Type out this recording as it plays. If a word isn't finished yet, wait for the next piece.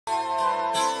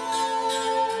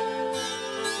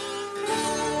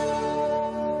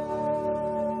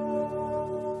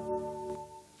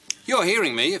you're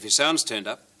hearing me, if your sound's turned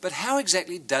up, but how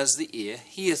exactly does the ear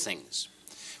hear things?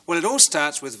 Well, it all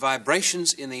starts with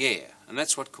vibrations in the air, and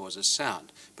that's what causes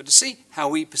sound. But to see how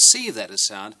we perceive that as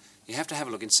sound, you have to have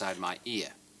a look inside my ear.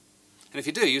 And if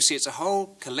you do, you'll see it's a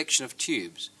whole collection of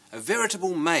tubes, a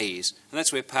veritable maze, and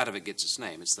that's where part of it gets its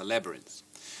name. It's the labyrinth.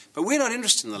 But we're not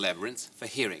interested in the labyrinth for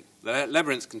hearing. The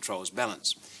labyrinth controls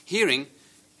balance. Hearing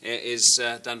is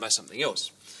done by something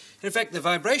else. In fact, the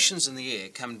vibrations in the air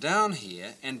come down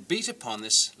here and beat upon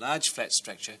this large flat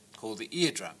structure called the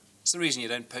eardrum. It's the reason you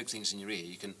don't poke things in your ear.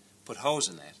 You can put holes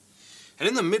in that. And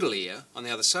in the middle ear, on the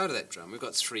other side of that drum, we've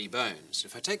got 3 bones.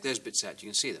 If I take those bits out, you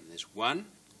can see them. There's 1,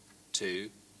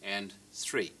 2, and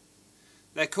 3.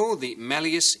 They're called the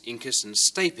malleus, incus, and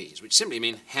stapes, which simply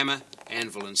mean hammer,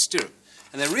 anvil, and stirrup.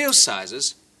 And their real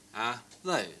sizes are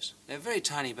those. They're very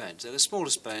tiny bones. They're the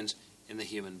smallest bones in the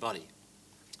human body.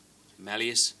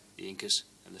 Malleus, the incus,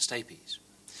 and the stapes.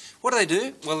 What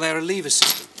do? Well, they're a lever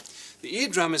system. The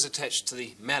eardrum is attached to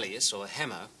the malleus, or the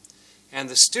hammer, and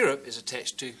the stirrup is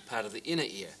attached to part of the inner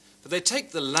ear. But they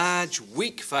take the large,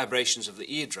 weak vibrations of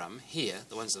the eardrum, here,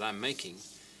 the ones that I'm making,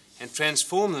 and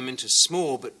transform them into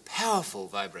small but powerful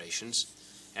vibrations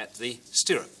at the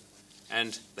stirrup.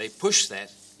 And they push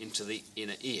that into the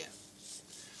inner ear.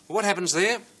 Well, what happens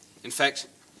there? In fact,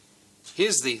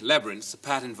 here's the labyrinth, the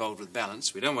part involved with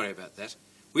balance. We don't worry about that.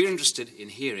 We're interested in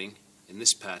hearing in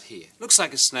this part here. It looks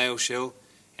like a snail shell,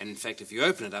 and in fact, if you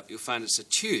open it up, you'll find it's a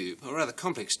tube, or a rather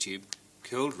complex tube,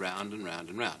 curled round and round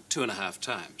and round, 2.5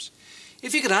 times.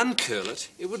 If you could uncurl it,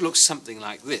 it would look something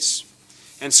like this.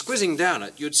 And squizzing down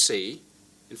it, you'd see,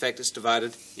 in fact, it's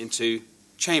divided into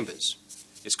chambers.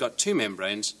 It's got 2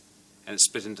 membranes, and it's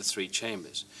split into 3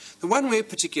 chambers. The one we're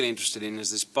particularly interested in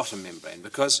is this bottom membrane,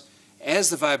 because as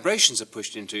the vibrations are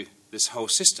pushed into this whole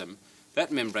system,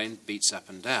 that membrane beats up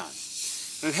and down.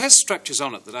 And it has structures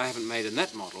on it that I haven't made in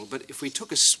that model, but if we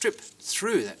took a strip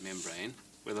through that membrane,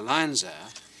 where the lines are,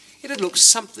 it'd look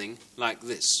something like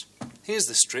this. Here's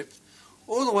the strip.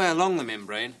 All the way along the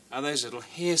membrane are those little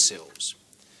hair cells,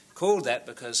 called that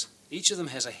because each of them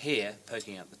has a hair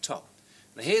poking out the top.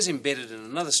 The hair's embedded in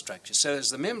another structure, so as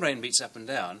the membrane beats up and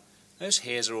down, those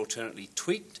hairs are alternately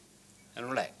tweaked and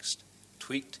relaxed,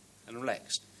 tweaked and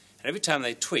relaxed. And every time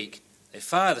they tweak, they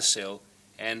fire the cell,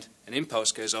 and an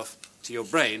impulse goes off to your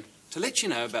brain to let you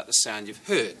know about the sound you've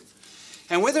heard.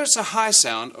 And whether it's a high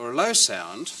sound or a low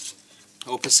sound,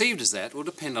 or perceived as that, will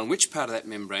depend on which part of that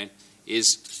membrane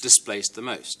is displaced the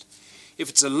most. If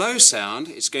it's a low sound,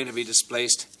 it's going to be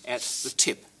displaced at the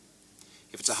tip.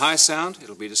 If it's a high sound,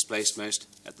 it'll be displaced most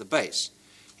at the base.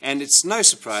 And it's no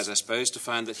surprise, I suppose, to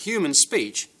find that human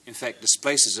speech, in fact,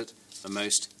 displaces it the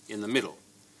most in the middle.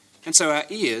 And so our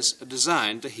ears are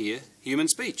designed to hear human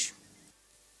speech.